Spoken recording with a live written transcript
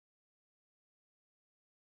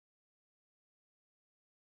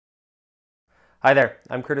Hi there,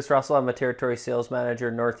 I'm Curtis Russell. I'm a Territory Sales Manager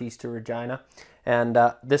northeast of Regina, and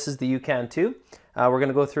this is the UCAN2. We're going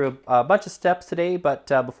to go through a bunch of steps today, but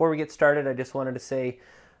before we get started, I just wanted to say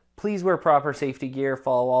please wear proper safety gear,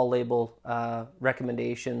 follow all label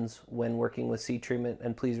recommendations when working with seed treatment,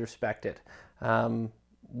 and please respect it.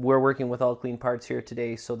 We're working with all clean parts here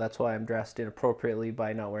today, so that's why I'm dressed inappropriately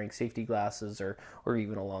by not wearing safety glasses or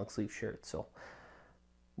even a long sleeve shirt. So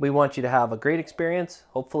we want you to have a great experience,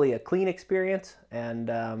 hopefully a clean experience, and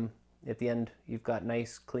at the end you've got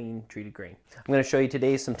nice, clean, treated grain. I'm going to show you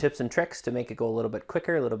today some tips and tricks to make it go a little bit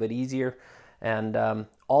quicker, a little bit easier, and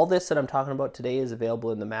all this that I'm talking about today is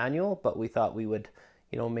available in the manual, but we thought we would,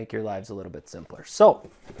 make your lives a little bit simpler. So,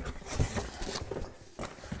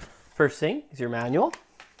 first thing is your manual.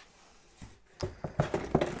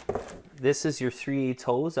 This is your 3/8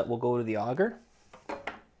 hose that will go to the auger.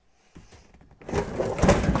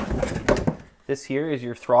 This here is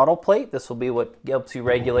your throttle plate. This will be what helps you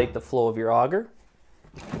regulate the flow of your auger.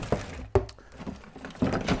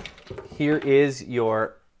 Here is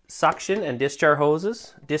your suction and discharge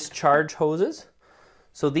hoses.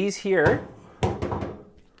 So these here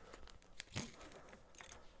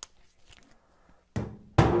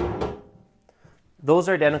those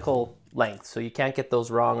are identical lengths, so you can't get those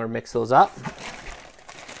wrong or mix those up.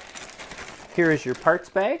 Here is your parts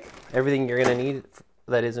bag. Everything you're going to need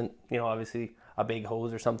that isn't, obviously a big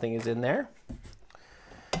hose or something is in there.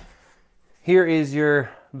 Here is your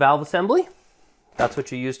valve assembly. That's what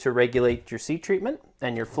you use to regulate your seed treatment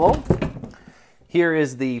and your flow. Here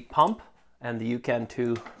is the pump and the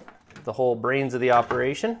UCAN2, the whole brains of the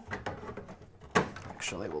operation.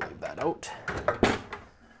 Actually, we'll leave that out.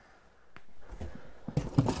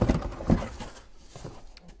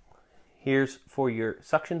 Here's for your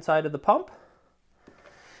suction side of the pump.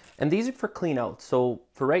 And these are for clean out. So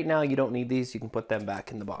for right now, you don't need these. You can put them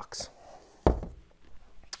back in the box.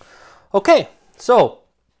 Okay, so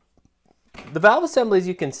the valve assembly, as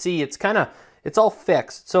you can see, it's all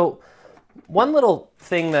fixed. So one little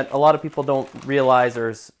thing that a lot of people don't realize,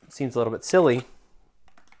 or seems a little bit silly,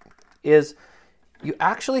 is you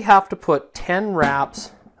actually have to put 10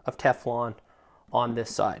 wraps of Teflon on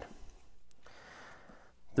this side.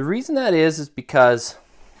 The reason that is because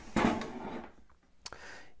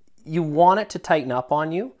you want it to tighten up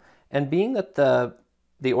on you, and being that the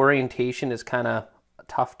orientation is kind of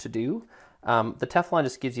tough to do, the Teflon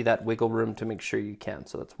just gives you that wiggle room to make sure you can.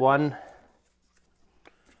 So that's 1,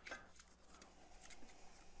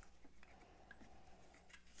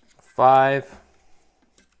 5,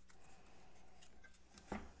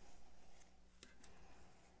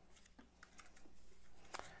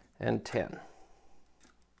 and 10.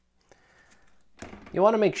 You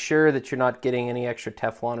want to make sure that you're not getting any extra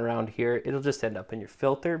Teflon around here. It'll just end up in your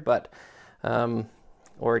filter, but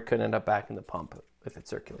or it could end up back in the pump if it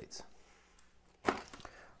circulates.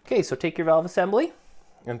 Okay, so take your valve assembly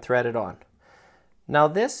and thread it on. Now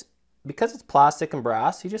this, because it's plastic and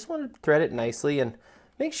brass, you just want to thread it nicely and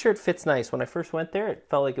make sure it fits nice. When I first went there, it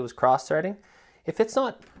felt like it was cross-threading. If it's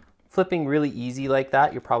not flipping really easy like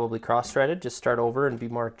that, you're probably cross-threaded. Just start over and be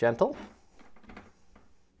more gentle.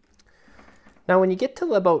 Now when you get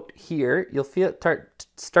to about here, you'll feel it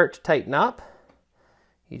start to tighten up.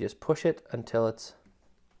 You just push it until it's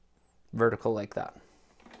vertical like that.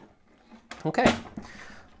 Okay,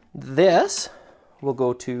 this will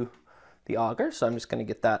go to the auger, so I'm just going to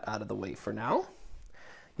get that out of the way for now.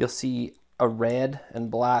 You'll see a red and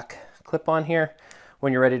black clip on here.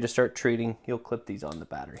 When you're ready to start treating, you'll clip these on the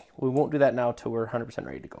battery. We won't do that now till we're 100%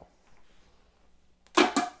 ready to go.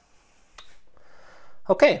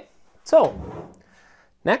 Okay. So,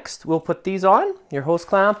 next we'll put these on. Your hose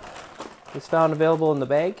clamp is found available in the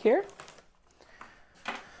bag here.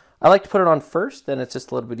 I like to put it on first, then it's just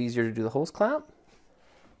a little bit easier to do the hose clamp.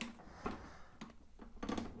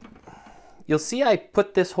 You'll see I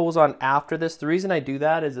put this hose on after this. The reason I do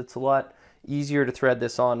that is it's a lot easier to thread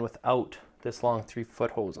this on without this long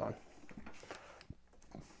 3-foot hose on.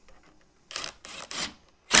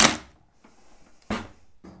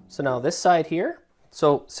 So now this side here.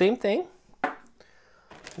 So same thing,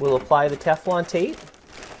 we'll apply the Teflon tape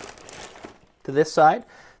to this side.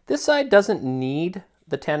 This side doesn't need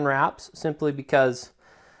the 10 wraps simply because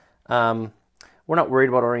we're not worried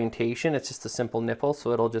about orientation. It's just a simple nipple,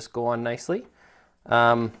 so it'll just go on nicely.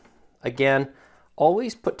 Again,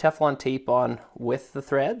 always put Teflon tape on with the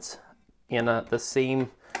threads in the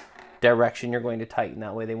same direction you're going to tighten.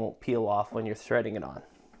 That way they won't peel off when you're threading it on.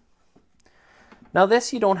 Now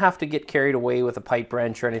this, you don't have to get carried away with a pipe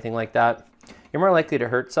wrench or anything like that. You're more likely to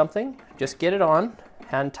hurt something. Just get it on,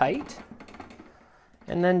 hand tight,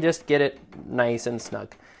 and then just get it nice and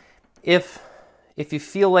snug. If if you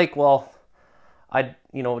feel like, well, it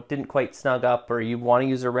didn't quite snug up, or you want to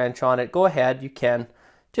use a wrench on it, go ahead, you can.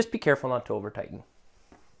 Just be careful not to over tighten.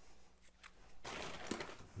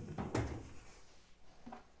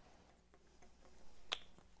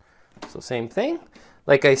 So same thing.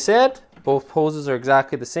 Like I said, both hoses are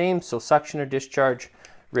exactly the same, so suction or discharge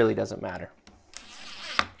really doesn't matter.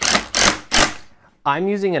 I'm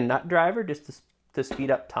using a nut driver just to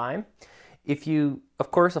speed up time.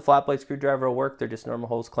 Of course, a flat blade screwdriver will work. They're just normal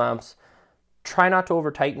hose clamps. Try not to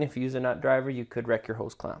over tighten. If you use a nut driver, you could wreck your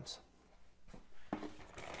hose clamps.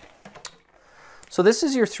 So this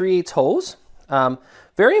is your 3/8 hose.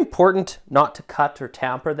 Very important not to cut or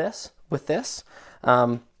tamper with this.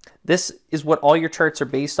 This is what all your charts are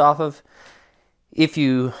based off of. If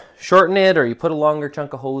you shorten it or you put a longer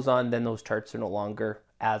chunk of hose on, then those charts are no longer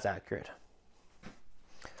as accurate.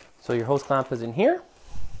 So your hose clamp is in here.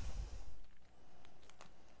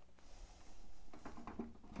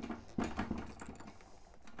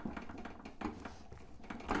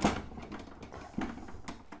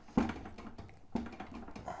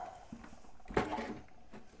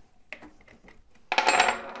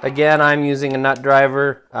 Again, I'm using a nut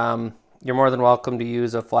driver. You're more than welcome to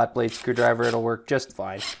use a flat blade screwdriver. It'll work just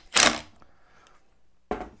fine.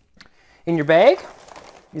 In your bag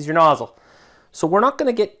is your nozzle. So we're not going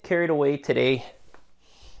to get carried away today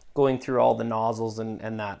going through all the nozzles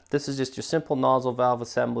and that. This is just your simple nozzle valve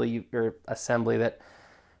assembly, or assembly that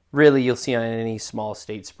really you'll see on any small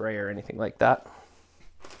estate spray or anything like that.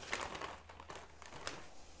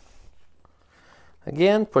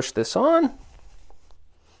 Again, push this on.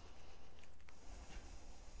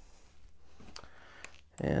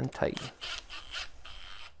 And tighten.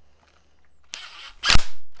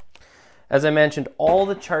 As I mentioned, all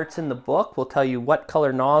the charts in the book will tell you what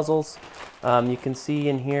color nozzles. You can see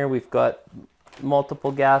in here we've got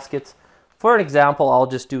multiple gaskets. For an example, I'll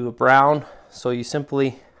just do a brown. So you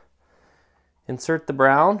simply insert the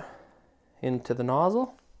brown into the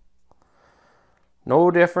nozzle.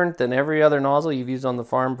 No different than every other nozzle you've used on the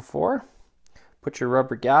farm before. Put your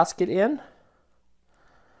rubber gasket in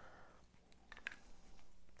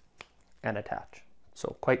and attach.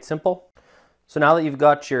 So quite simple. So now that you've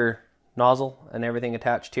got your nozzle and everything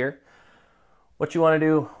attached here, what you want to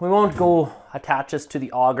do, we won't go attach this to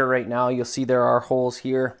the auger right now. You'll see there are holes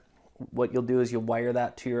here. What you'll do is you'll wire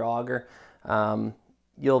that to your auger. In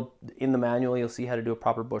the manual, you'll see how to do a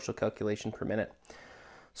proper bushel calculation per minute.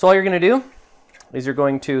 So all you're going to do is you're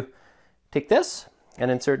going to take this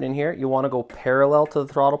and insert it in here. You want to go parallel to the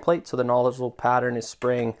throttle plate, so the nozzle pattern is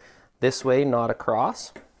spraying this way, not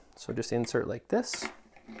across. So just insert like this.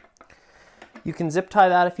 You can zip tie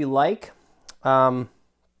that if you like. If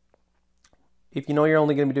you know you're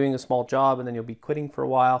only going to be doing a small job and then you'll be quitting for a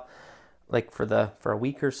while, like for a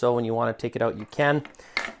week or so, and you want to take it out, you can.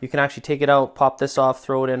 You can actually take it out, pop this off,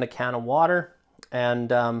 throw it in a can of water, and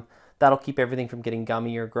that'll keep everything from getting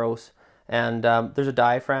gummy or gross. And there's a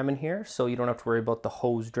diaphragm in here, so you don't have to worry about the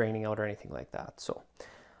hose draining out or anything like that. So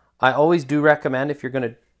I always do recommend, if you're going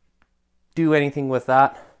to do anything with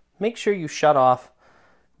that, make sure you shut off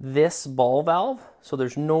this ball valve, so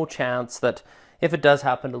there's no chance that if it does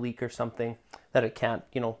happen to leak or something, that it can't,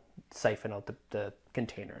 siphon out the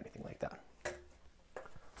container or anything like that.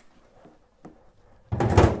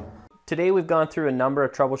 Today we've gone through a number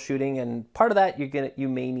of troubleshooting, and part of that you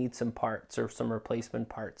may need some parts or some replacement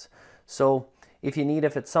parts. So if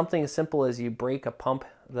it's something as simple as you break a pump,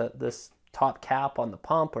 this top cap on the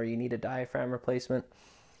pump, or you need a diaphragm replacement,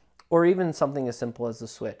 or even something as simple as the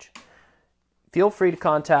switch, feel free to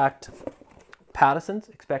contact Pattison's.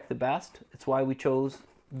 Expect the best. It's why we chose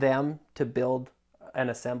them to build and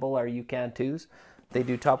assemble our UCAN2s. They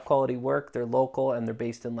do top quality work, they're local, and they're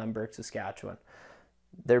based in Lemberg, Saskatchewan.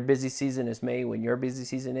 Their busy season is May. When your busy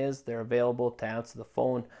season is, they're available to answer the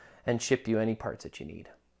phone and ship you any parts that you need.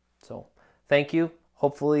 So thank you.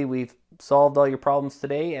 Hopefully we've solved all your problems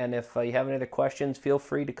today, and if you have any other questions, feel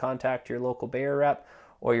free to contact your local Bayer rep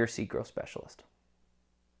or your seed growth specialist.